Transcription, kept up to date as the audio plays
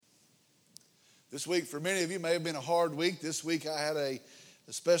This week, for many of you, may have been a hard week. This week, I had a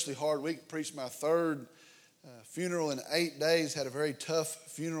especially hard week. Preached my third funeral in 8 days. Had a very tough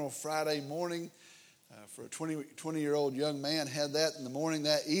funeral Friday morning for a 20-year-old young man. Had that in the morning.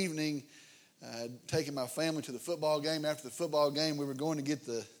 That evening, taking my family to the football game. After the football game, we were going to get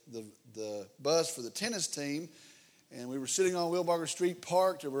the bus for the tennis team, and we were sitting on Wilbarger Street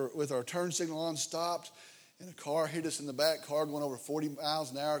parked with our turn signal on, stopped. And a car hit us in the back, car going over 40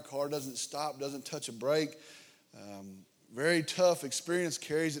 miles an hour. Car doesn't stop, doesn't touch a brake. Very tough experience,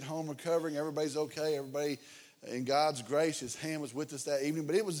 carries it home recovering. Everybody's okay. Everybody, in God's grace, his hand was with us that evening.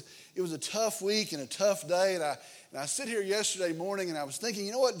 But it was a tough week and a tough day. And I sit here yesterday morning and I was thinking,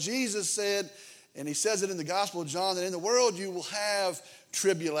 you know what Jesus said? And he says it in the Gospel of John, that in the world you will have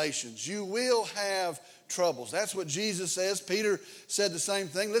tribulations. You will have troubles. That's what Jesus says. Peter said the same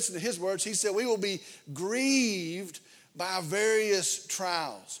thing. Listen to his words. He said, we will be grieved by various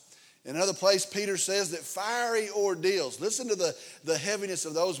trials. In another place, Peter says that fiery ordeals, listen to the heaviness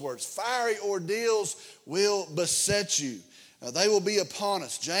of those words. Fiery ordeals will beset you. They will be upon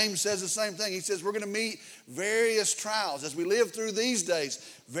us. James says the same thing. He says we're going to meet various trials. As we live through these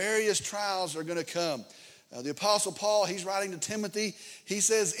days, various trials are going to come. The Apostle Paul, he's writing to Timothy. He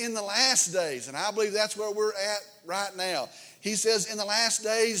says, in the last days, and I believe that's where we're at right now. He says, in the last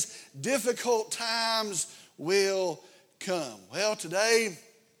days, difficult times will come. Well, today,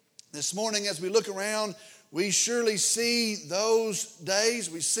 this morning, as we look around, we surely see those days.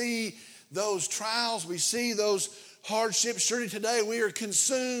 We see those trials. We see those hardships. Surely today, we are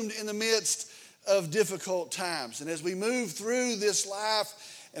consumed in the midst of difficult times. And as we move through this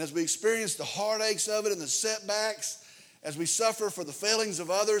life, and as we experience the heartaches of it and the setbacks, as we suffer for the failings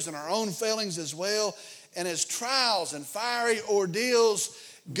of others and our own failings as well, and as trials and fiery ordeals,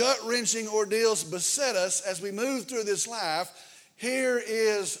 gut-wrenching ordeals beset us as we move through this life, here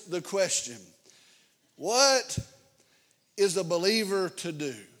is the question. What is a believer to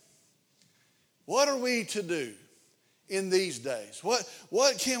do? What are we to do in these days?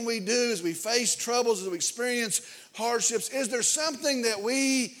 What can we do as we face troubles, as we experience hardships? Is there something that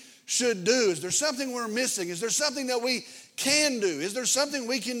we should do? Is there something we're missing? Is there something that we can do? Is there something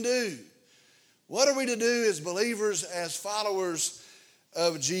we can do? What are we to do as believers, as followers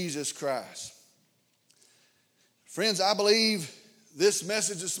of Jesus Christ? Friends, I believe this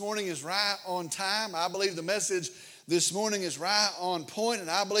message this morning is right on time. I believe the message this morning is right on point, and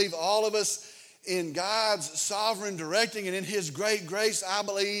I believe all of us in God's sovereign directing and in his great grace, I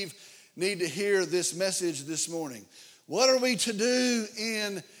believe, need to hear this message this morning. What are we to do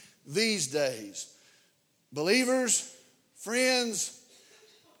in these days? Believers, friends,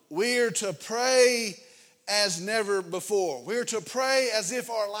 we're to pray as never before. We're to pray as if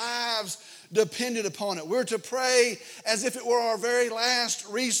our lives depended upon it. We're to pray as if it were our very last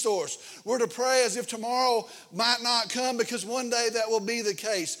resource. We're to pray as if tomorrow might not come, because one day that will be the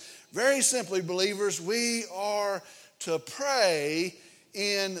case. Very simply, believers, we are to pray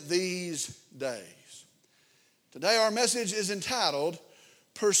in these days. Today our message is entitled,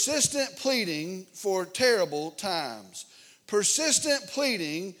 Persistent Pleading for Terrible Times. Persistent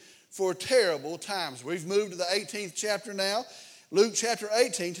Pleading for Terrible Times. We've moved to the 18th chapter now, Luke chapter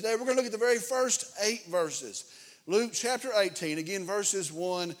 18. Today we're going to look at the very first 8 verses. Luke chapter 18, again verses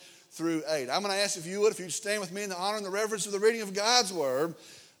 1 through 8. I'm going to ask if you'd stand with me in the honor and the reverence of the reading of God's Word.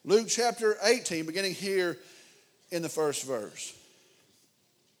 Luke chapter 18, beginning here in the first verse.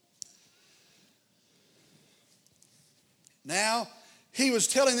 Now, he was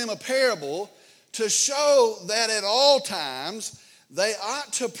telling them a parable to show that at all times they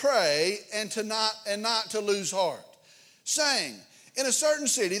ought to pray and not to lose heart, saying, in a certain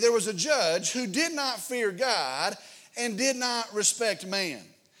city there was a judge who did not fear God and did not respect man.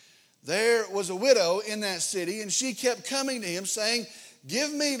 There was a widow in that city, and she kept coming to him, saying,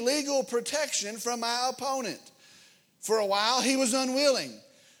 give me legal protection from my opponent. For a while he was unwilling,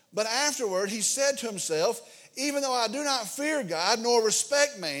 but afterward he said to himself, even though I do not fear God nor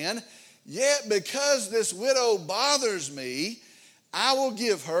respect man, yet because this widow bothers me, I will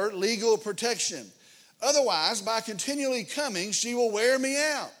give her legal protection. Otherwise, by continually coming, she will wear me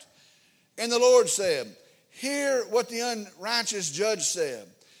out. And the Lord said, hear what the unrighteous judge said.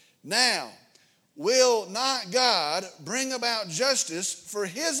 Now, will not God bring about justice for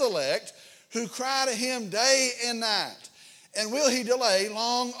his elect who cry to him day and night? And will he delay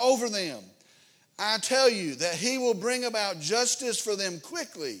long over them? I tell you that he will bring about justice for them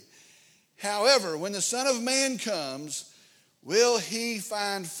quickly. However, when the Son of Man comes, will he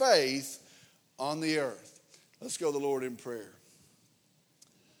find faith on the earth? Let's go to the Lord in prayer.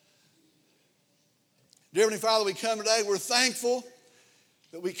 Dear Heavenly Father, we come today, we're thankful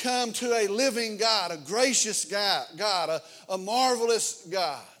that we come to a living God, a gracious God, a marvelous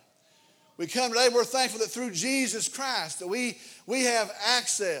God. We come today, we're thankful that through Jesus Christ that we have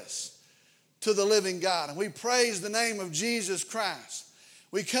access to the living God. And we praise the name of Jesus Christ.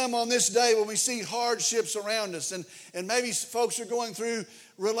 We come on this day when we see hardships around us, and maybe folks are going through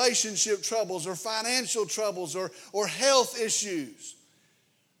relationship troubles or financial troubles or health issues.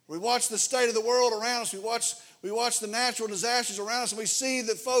 We watch the state of the world around us. We watch the natural disasters around us, and we see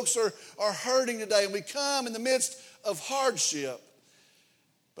that folks are hurting today. And we come in the midst of hardship,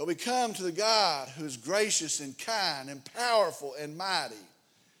 but we come to the God who is gracious and kind and powerful and mighty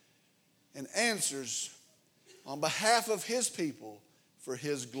and answers on behalf of his people for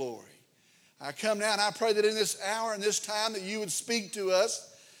his glory. I come now and I pray that in this hour and this time that you would speak to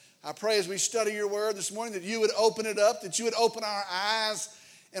us. I pray as we study your word this morning that you would open it up, that you would open our eyes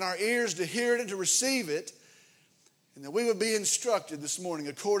and our ears to hear it and to receive it, and that we would be instructed this morning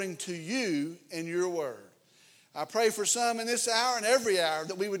according to you and your word. I pray for some in this hour and every hour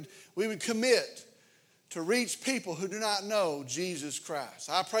that we would commit to reach people who do not know Jesus Christ.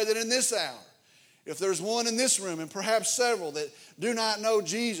 I pray that in this hour, if there's one in this room and perhaps several that do not know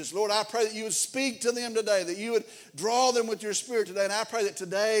Jesus, Lord, I pray that you would speak to them today, that you would draw them with your Spirit today, and I pray that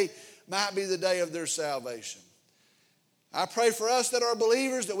today might be the day of their salvation. I pray for us that are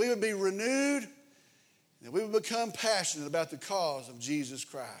believers that we would be renewed, that we would become passionate about the cause of Jesus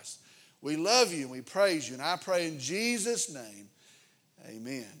Christ. We love you and we praise you, and I pray in Jesus' name,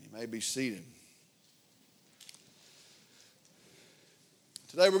 amen. You may be seated.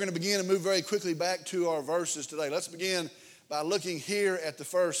 Today we're going to begin and move very quickly back to our verses today. Let's begin by looking here at the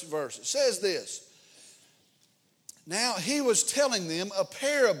first verse. It says this: Now he was telling them a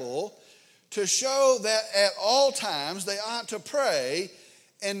parable to show that at all times they ought to pray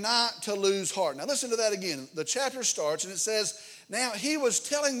and not to lose heart. Now listen to that again. The chapter starts and it says, now he was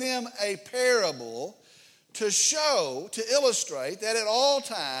telling them a parable to show, to illustrate that at all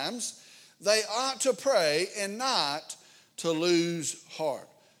times they ought to pray and not to lose heart.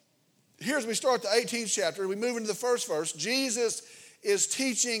 Here as we start the 18th chapter, we move into the first verse. Jesus is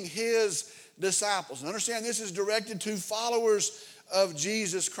teaching his disciples. And understand this is directed to followers of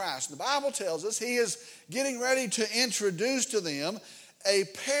Jesus Christ. The Bible tells us he is getting ready to introduce to them a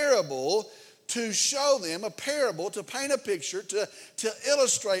parable to show them, a parable to paint a picture, to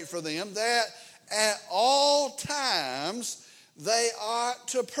illustrate for them that at all times they ought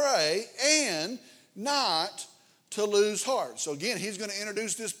to pray and not to lose heart. So again, he's going to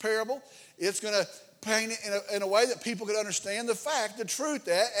introduce this parable. It's going to paint it in a way that people could understand the truth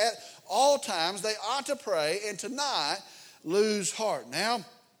that at all times they ought to pray and to not lose heart. Now,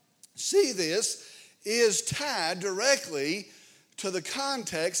 see, this is tied directly to the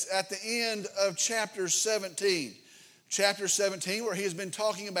context at the end of chapter 17. Chapter 17, where he has been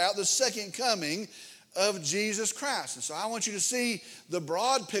talking about the second coming of Jesus Christ. And so I want you to see the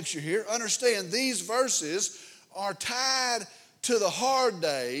broad picture here. Understand these verses are tied to the hard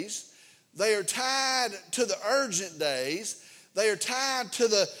days. They are tied to the urgent days. They are tied to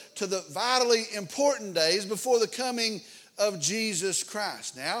the vitally important days before the coming of Jesus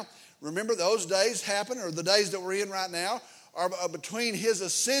Christ. Now, remember those days happen, or the days that we're in right now, are between his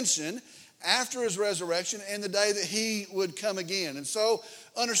ascension after his resurrection and the day that he would come again. And so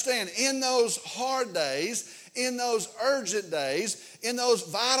understand, in those hard days, in those urgent days, in those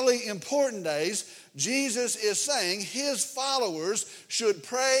vitally important days, Jesus is saying his followers should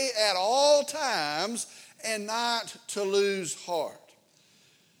pray at all times and not to lose heart.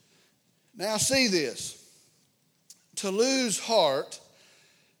 Now see this. To lose heart,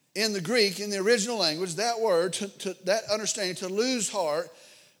 in the Greek, in the original language, that word, that understanding, to lose heart,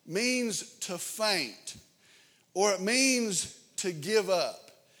 means to faint, or it means to give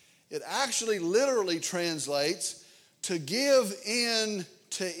up. It actually literally translates to give in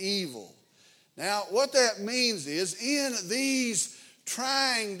to evil. Now, what that means is, in these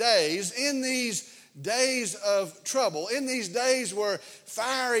trying days, in these days of trouble, in these days where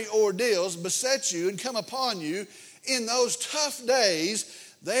fiery ordeals beset you and come upon you, in those tough days,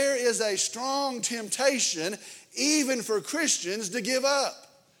 there is a strong temptation, even for Christians, to give up.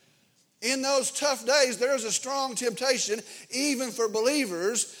 In those tough days, there is a strong temptation, even for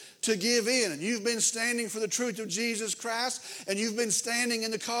believers, to give in. And you've been standing for the truth of Jesus Christ, and you've been standing in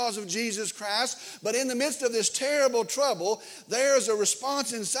the cause of Jesus Christ. But in the midst of this terrible trouble, there is a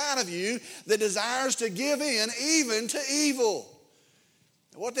response inside of you that desires to give in even to evil.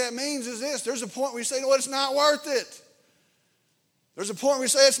 And what that means is this. There's a point where you say, no, it's not worth it. There's a point where you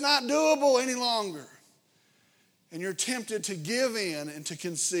say it's not doable any longer. And you're tempted to give in and to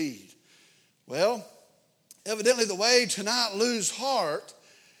concede. Well, evidently the way to not lose heart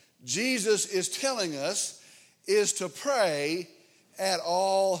Jesus is telling us is to pray at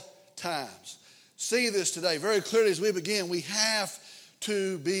all times. See this today very clearly as we begin. We have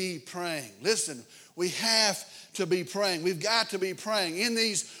to be praying. Listen, we have to be praying. We've got to be praying in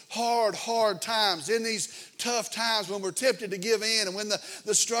these hard times, in these tough times when we're tempted to give in and when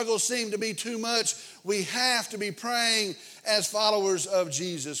the struggles seem to be too much. We have to be praying as followers of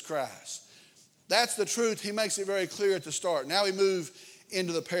Jesus Christ. That's the truth. He makes it very clear at the start. Now we move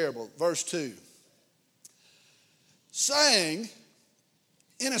into the parable. Verse 2. Saying,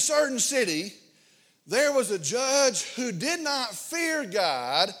 in a certain city, there was a judge who did not fear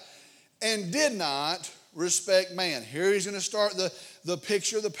God and did not respect man. Here he's going to start the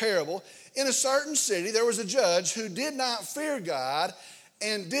picture, the parable. In a certain city, there was a judge who did not fear God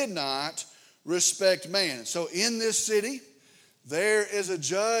and did not respect man. So in this city, there is a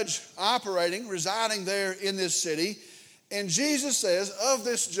judge operating, residing there in this city. And Jesus says of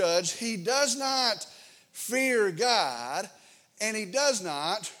this judge, he does not fear God and he does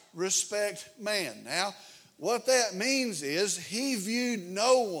not respect man. Now, what that means is he viewed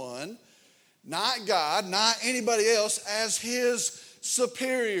no one, not God, not anybody else, as his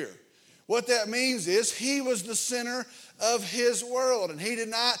superior. What that means is he was the center of his world, and he did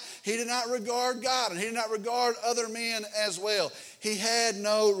not regard God, and he did not regard other men as well. He had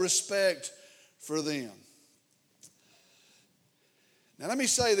no respect for them. Now let me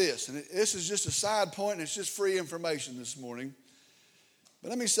say this, and this is just a side point, and it's just free information this morning. But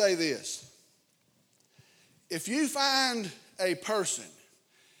let me say this. If you find a person,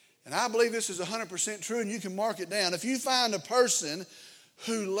 and I believe this is 100% true, and you can mark it down. If you find a person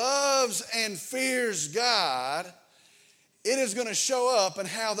who loves and fears God, it is going to show up in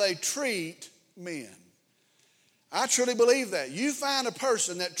how they treat men. I truly believe that. You find a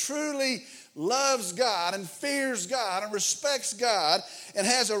person that truly loves God and fears God and respects God and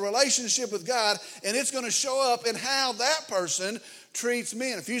has a relationship with God, and it's going to show up in how that person treats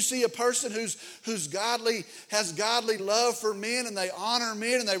men. If you see a person who's godly, has godly love for men, and they honor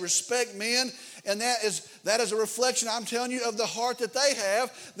men and they respect men, and that is a reflection, I'm telling you, of the heart that they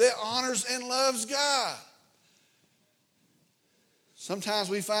have that honors and loves God. Sometimes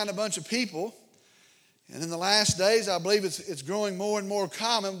we find a bunch of people, and in the last days, I believe it's growing more and more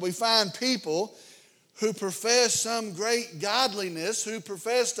common, we find people who profess some great godliness, who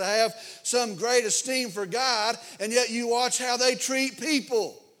profess to have some great esteem for God, and yet you watch how they treat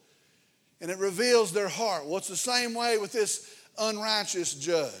people, and it reveals their heart. Well, it's the same way with this unrighteous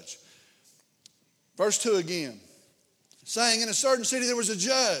judge. Verse 2 again, saying, in a certain city there was a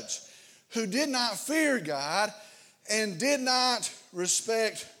judge who did not fear God and did not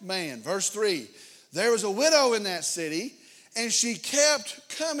respect man. Verse 3, there was a widow in that city, and she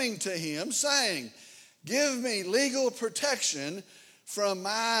kept coming to him, saying, give me legal protection from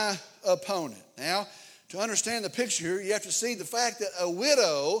my opponent. Now, to understand the picture here, you have to see the fact that a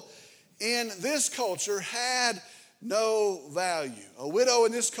widow in this culture had no value. A widow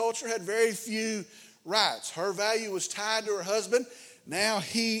in this culture had very few rights. Her value was tied to her husband. Now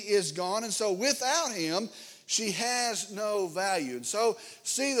he is gone, and so without him, she has no value. And so,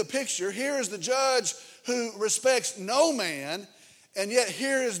 see the picture. Here is the judge who respects no man, and yet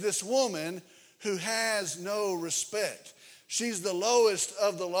here is this woman who has no respect. She's the lowest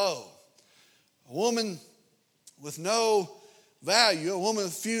of the low. A woman with no value, a woman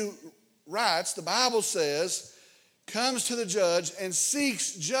with few rights, the Bible says, comes to the judge and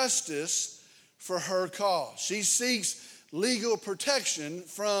seeks justice for her cause. She seeks legal protection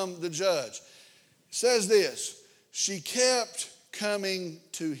from the judge. It says this, she kept coming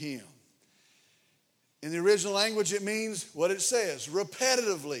to him. In the original language, it means what it says,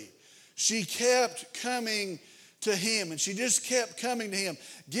 repetitively. She kept coming to him, and she just kept coming to him.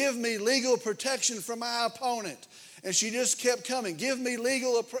 Give me legal protection from my opponent. And she just kept coming. Give me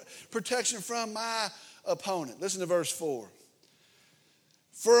legal protection from my opponent. Listen to verse 4.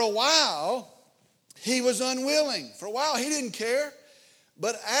 For a while, he was unwilling. For a while, he didn't care.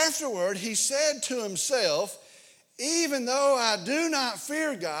 But afterward, he said to himself, even though I do not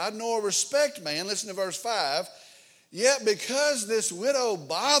fear God nor respect man, listen to verse 5, yet because this widow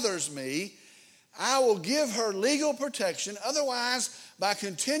bothers me, I will give her legal protection. Otherwise, by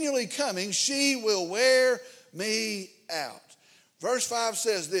continually coming, she will wear me out. Verse 5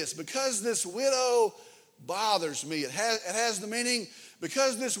 says this, because this widow bothers me. It has the meaning,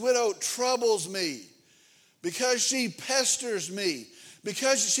 because this widow troubles me, because she pesters me,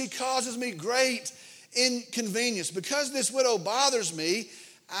 because she causes me great inconvenience. Because this widow bothers me,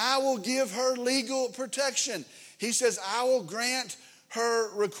 I will give her legal protection. He says, I will grant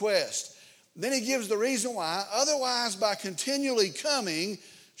her request. Then he gives the reason why. Otherwise, by continually coming,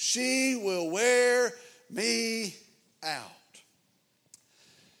 She will wear me out.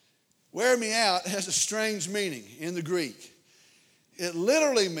 Wear me out has a strange meaning in the Greek. It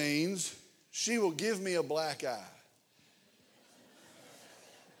literally means she will give me a black eye.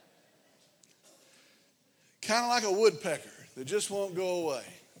 Kind of like a woodpecker that just won't go away.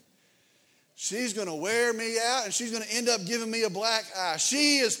 She's going to wear me out, and she's going to end up giving me a black eye.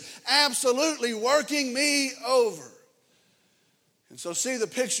 She is absolutely working me over. And so see the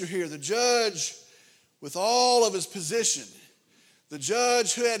picture here. The judge with all of his position. The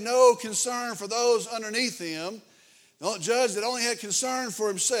judge who had no concern for those underneath him. The judge that only had concern for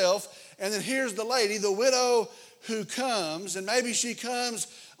himself. And then here's the lady, the widow who comes, and maybe she comes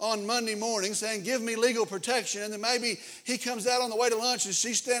on Monday morning saying, give me legal protection. And then maybe he comes out on the way to lunch and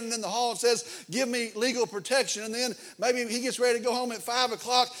she's standing in the hall and says, give me legal protection. And then maybe he gets ready to go home at 5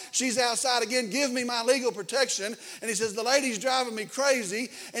 o'clock. She's outside again, give me my legal protection. And he says, the lady's driving me crazy.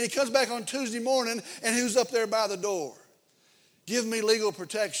 And he comes back on Tuesday morning and who's up there by the door? Give me legal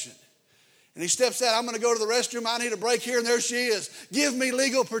protection. And he steps out, I'm going to go to the restroom. I need a break here. And there she is. Give me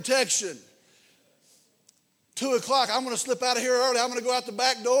legal protection. 2 o'clock, I'm going to slip out of here early. I'm going to go out the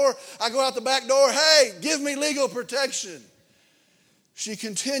back door. I go out the back door. Hey, give me legal protection. She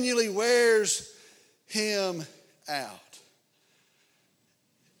continually wears him out.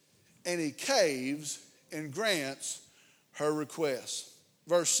 And he caves and grants her request.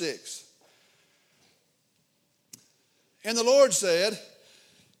 Verse 6. And the Lord said,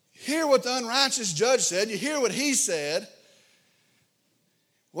 hear what the unrighteous judge said. You hear what he said.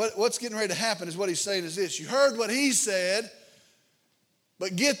 What's getting ready to happen is what he's saying is this. You heard what he said,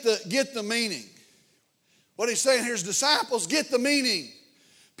 but get the meaning. What he's saying here is, disciples, get the meaning.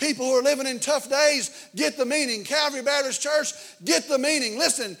 People who are living in tough days, get the meaning. Calvary Baptist Church, get the meaning.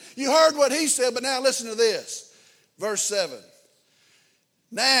 Listen, you heard what he said, but now listen to this. Verse 7.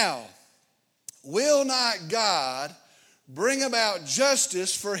 Now, will not God bring about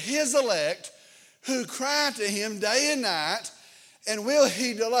justice for his elect who cry to him day and night? And will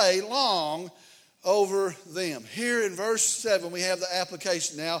he delay long over them? Here in verse 7, we have the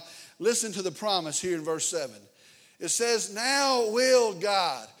application. Now, listen to the promise here in verse 7. It says, now will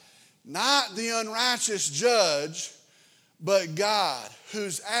God, not the unrighteous judge, but God,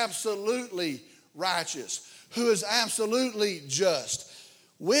 who's absolutely righteous, who is absolutely just.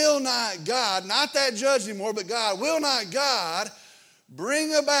 Will not God, not that judge anymore, but God, will not God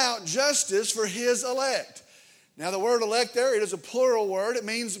bring about justice for his elect? Now, the word elect there, it is a plural word. It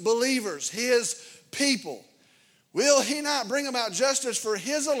means believers, his people. Will he not bring about justice for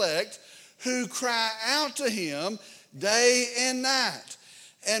his elect who cry out to him day and night?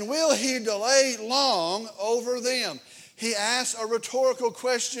 And will he delay long over them? He asks a rhetorical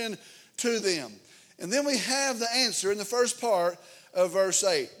question to them. And then we have the answer in the first part of verse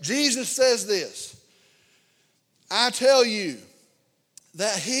 8. Jesus says this, I tell you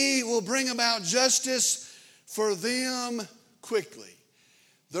that he will bring about justice for them quickly.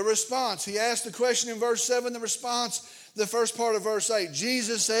 The response, he asked the question in verse 7, the response, the first part of verse 8.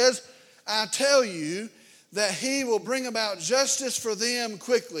 Jesus says, I tell you that he will bring about justice for them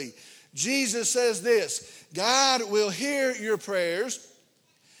quickly. Jesus says this, God will hear your prayers,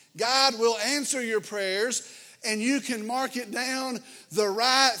 God will answer your prayers, and you can mark it down, the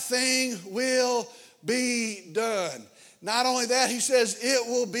right thing will be done. Not only that, he says it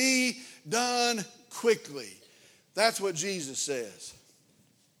will be done quickly. That's what Jesus says.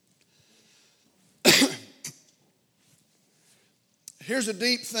 Here's a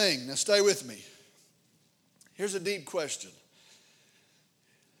deep thing. Now stay with me. Here's a deep question.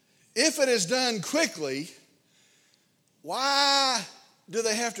 If it is done quickly, why do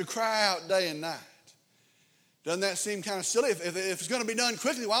they have to cry out day and night? Doesn't that seem kind of silly? If it's going to be done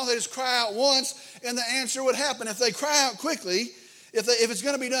quickly, why don't they just cry out once and the answer would happen? If they cry out quickly, if it's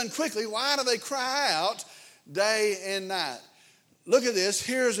going to be done quickly, why do they cry out day and night? Look at this.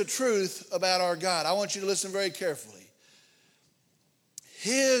 Here's a truth about our God. I want you to listen very carefully.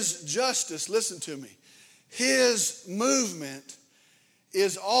 His justice, listen to me, his movement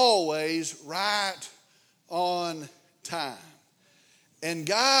is always right on time. And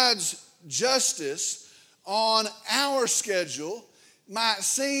God's justice on our schedule might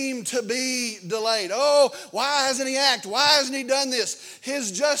seem to be delayed. Oh, why hasn't he acted? Why hasn't he done this?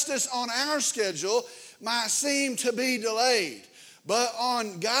 His justice on our schedule might seem to be delayed. But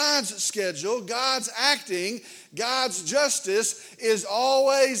on God's schedule, God's acting, God's justice is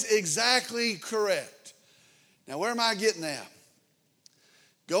always exactly correct. Now, where am I getting at?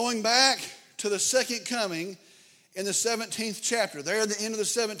 Going back to the second coming in the 17th chapter, there at the end of the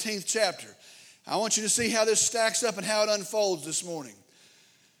 17th chapter, I want you to see how this stacks up and how it unfolds this morning.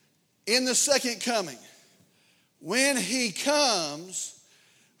 in the second coming, when he comes,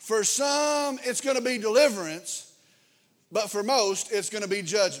 for some it's going to be deliverance, but for most it's going to be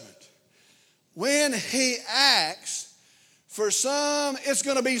judgment. When he acts, for some it's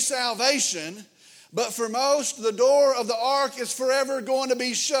going to be salvation, but for most the door of the ark is forever going to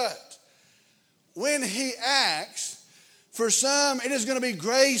be shut. When he acts, for some it is going to be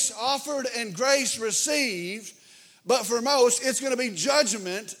grace offered and grace received, but for most it's going to be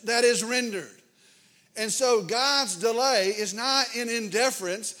judgment that is rendered. And so God's delay is not in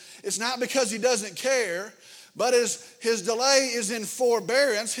indifference. It's not because he doesn't care, but his delay is in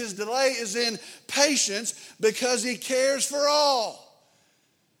forbearance. His delay is in patience because he cares for all.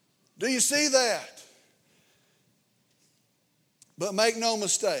 Do you see that? But make no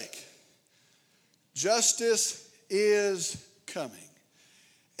mistake, justice is coming.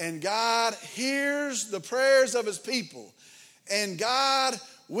 And God hears the prayers of his people. And God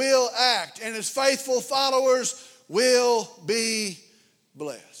will act. And his faithful followers will be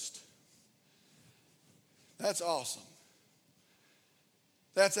blessed. That's awesome.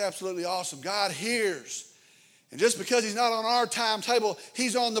 That's absolutely awesome. God hears. And just because he's not on our timetable,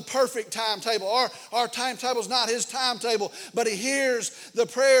 he's on the perfect timetable. Our timetable is not his timetable, but he hears the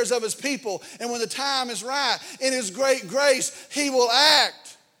prayers of his people. And when the time is right, in his great grace, he will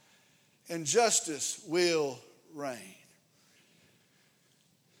act. And justice will reign.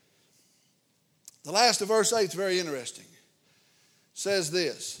 The last of verse 8 is very interesting. It says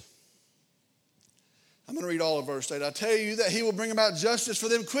this. I'm going to read all of verse 8. I tell you that he will bring about justice for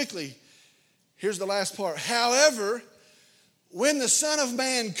them quickly. Here's the last part. However, when the Son of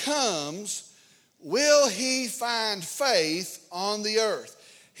Man comes, will he find faith on the earth?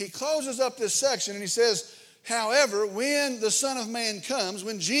 He closes up this section and he says, however, when the Son of Man comes,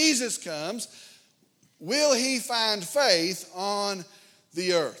 when Jesus comes, will he find faith on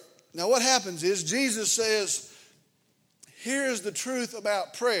the earth? Now what happens is Jesus says, here's the truth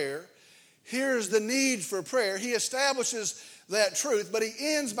about prayer. Here's the need for prayer. He establishes that truth, but he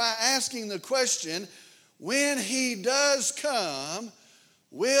ends by asking the question, when he does come,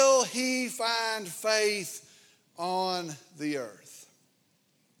 will he find faith on the earth?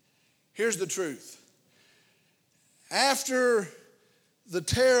 Here's the truth. After the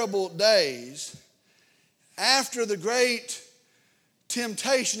terrible days, after the great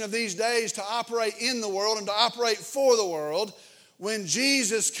temptation of these days to operate in the world and to operate for the world, when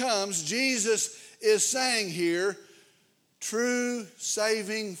Jesus comes, Jesus is saying here, true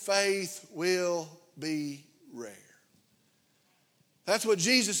saving faith will be rare. That's what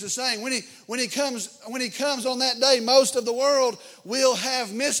Jesus is saying. When he comes on that day, most of the world will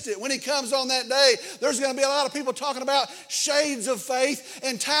have missed it. When he comes on that day, there's going to be a lot of people talking about shades of faith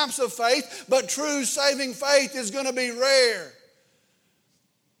and types of faith, but true saving faith is going to be rare.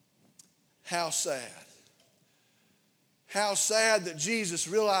 How sad. How sad that Jesus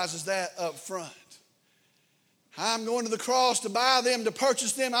realizes that up front. I'm going to the cross to buy them, to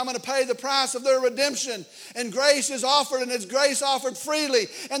purchase them. I'm going to pay the price of their redemption. And grace is offered, and it's grace offered freely.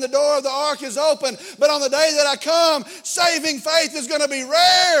 And the door of the ark is open. But on the day that I come, saving faith is going to be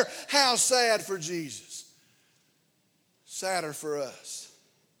rare. How sad for Jesus. Sadder for us.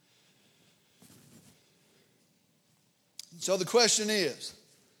 So the question is,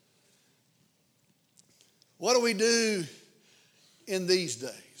 what do we do in these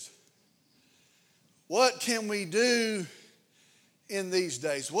days? What can we do in these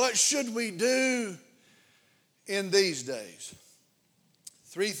days? What should we do in these days?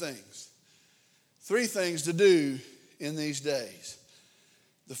 Three things. Three things to do in these days.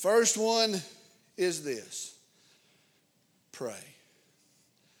 The first one is this. Pray.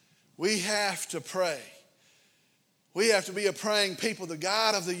 We have to pray. We have to be a praying people. The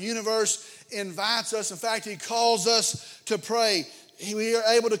God of the universe invites us. In fact, he calls us to pray. We are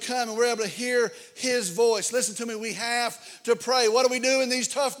able to come and we're able to hear his voice. Listen to me, we have to pray. What do we do in these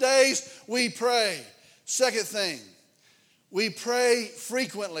tough days? We pray. Second thing, we pray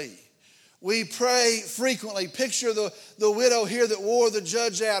frequently. We pray frequently. Picture the widow here that wore the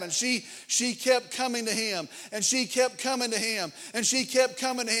judge out, and she kept coming to him, and she kept coming to him, and she kept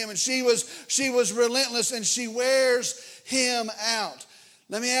coming to him, and she was relentless, and she wears him out.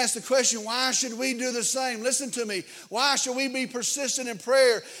 Let me ask the question, why should we do the same? Listen to me. Why should we be persistent in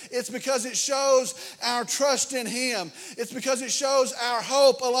prayer? It's because it shows our trust in him. It's because it shows our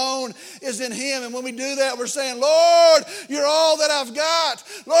hope alone is in him. And when we do that, we're saying, Lord, you're all that I've got.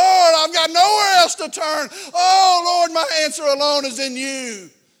 Lord, I've got nowhere else to turn. Oh, Lord, my answer alone is in you.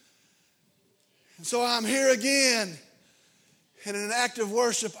 And so I'm here again. And in an act of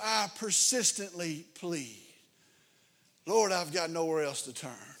worship, I persistently plead. Lord, I've got nowhere else to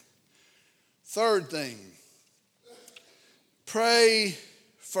turn. Third thing, pray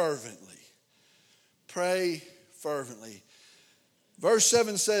fervently. Pray fervently. Verse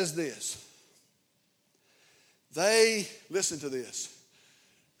 7 says this. They, listen to this,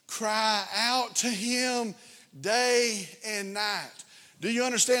 cry out to him day and night. Do you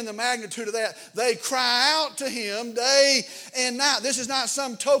understand the magnitude of that? They cry out to him day and night. This is not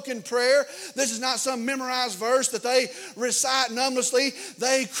some token prayer. This is not some memorized verse that they recite numberlessly.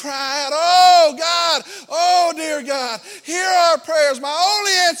 They cry out, oh God, oh dear God, hear our prayers, my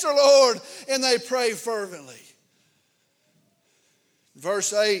only answer, Lord. And they pray fervently.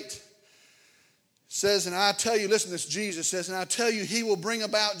 Verse 8 says, and I tell you, listen to this, Jesus says, and I tell you, he will bring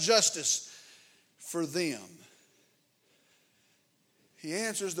about justice for them. He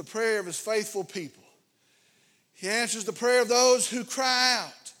answers the prayer of his faithful people. He answers the prayer of those who cry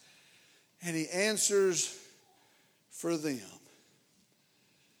out. And he answers for them.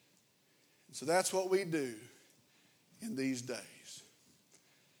 And so that's what we do in these days.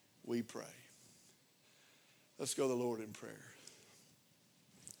 We pray. Let's go to the Lord in prayer.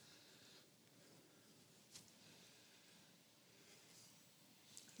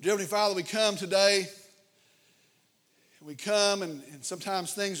 Dear Heavenly Father, we come today. We come and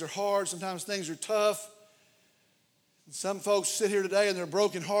sometimes things are hard, sometimes things are tough. And some folks sit here today and they're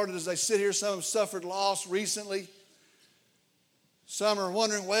brokenhearted as they sit here. Some have suffered loss recently. Some are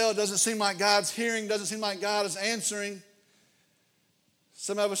wondering, well, it doesn't seem like God's hearing, doesn't seem like God is answering.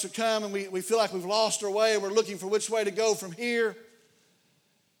 Some of us are come and we feel like we've lost our way. We're looking for which way to go from here.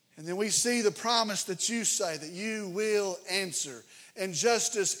 And then we see the promise that you say that you will answer. And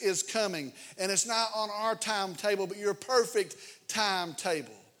justice is coming. And it's not on our timetable, but your perfect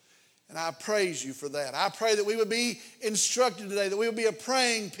timetable. And I praise you for that. I pray that we would be instructed today, that we would be a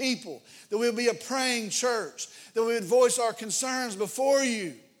praying people, that we would be a praying church, that we would voice our concerns before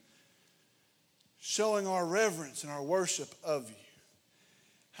you, showing our reverence and our worship of you.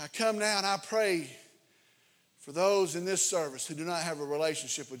 I come now and I pray for those in this service who do not have a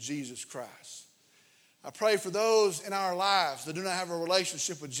relationship with Jesus Christ. I pray for those in our lives that do not have a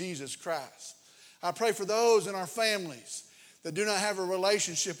relationship with Jesus Christ. I pray for those in our families that do not have a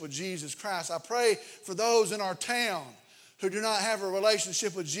relationship with Jesus Christ. I pray for those in our town who do not have a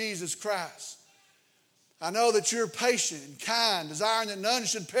relationship with Jesus Christ. I know that you're patient and kind, desiring that none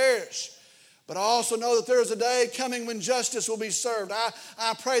should perish. But I also know that there is a day coming when justice will be served.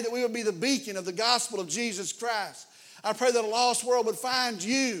 I pray that we would be the beacon of the gospel of Jesus Christ. I pray that a lost world would find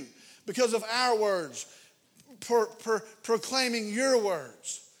you because of our words, proclaiming your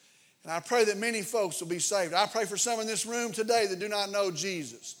words. And I pray that many folks will be saved. I pray for some in this room today that do not know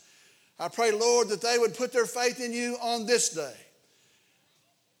Jesus. I pray, Lord, that they would put their faith in you on this day.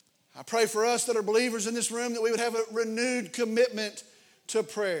 I pray for us that are believers in this room that we would have a renewed commitment to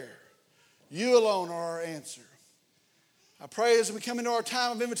prayer. You alone are our answer. I pray as we come into our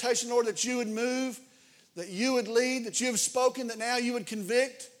time of invitation, Lord, that you would move, that you would lead, that you have spoken, that now you would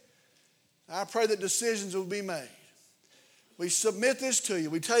convict. I pray that decisions will be made. We submit this to you.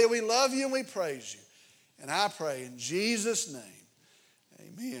 We tell you we love you and we praise you. And I pray in Jesus'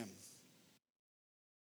 name, amen.